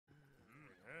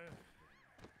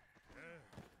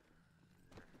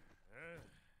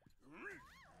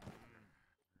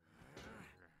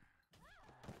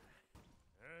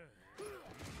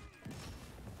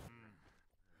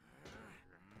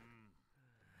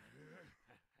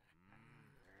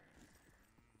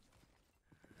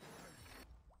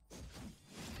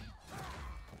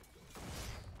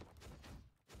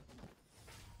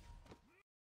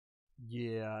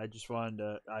Yeah, I just wanted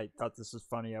to. I thought this was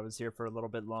funny. I was here for a little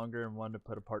bit longer and wanted to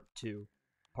put a part two.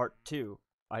 Part two.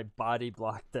 I body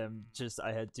blocked them. Just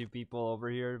I had two people over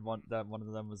here. One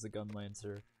of them was a gun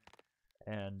lancer,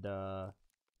 and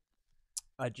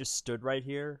I just stood right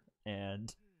here,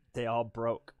 and they all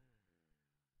broke.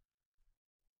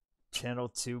 Channel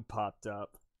 2 popped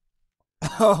up.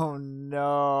 Oh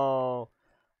no!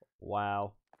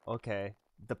 Wow. Okay.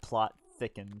 The plot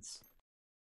thickens.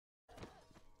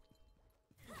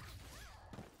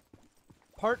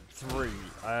 Part 3.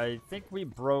 I think we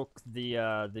broke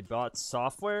the bot's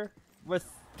software with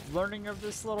learning of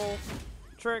this little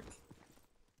trick.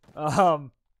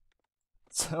 Um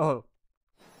so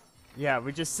yeah,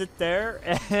 we just sit there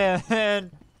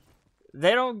and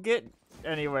they don't get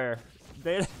anywhere.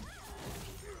 They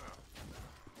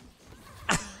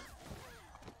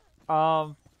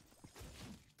um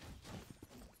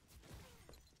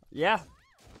yeah.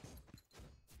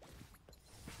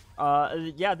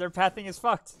 Yeah, their pathing is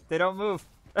fucked. They don't move.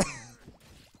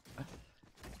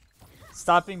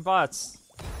 Stopping bots.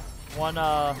 One,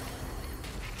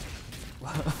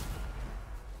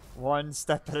 one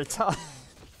step at a time.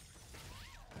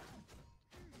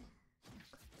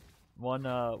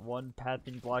 One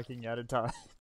pathing blocking at a time.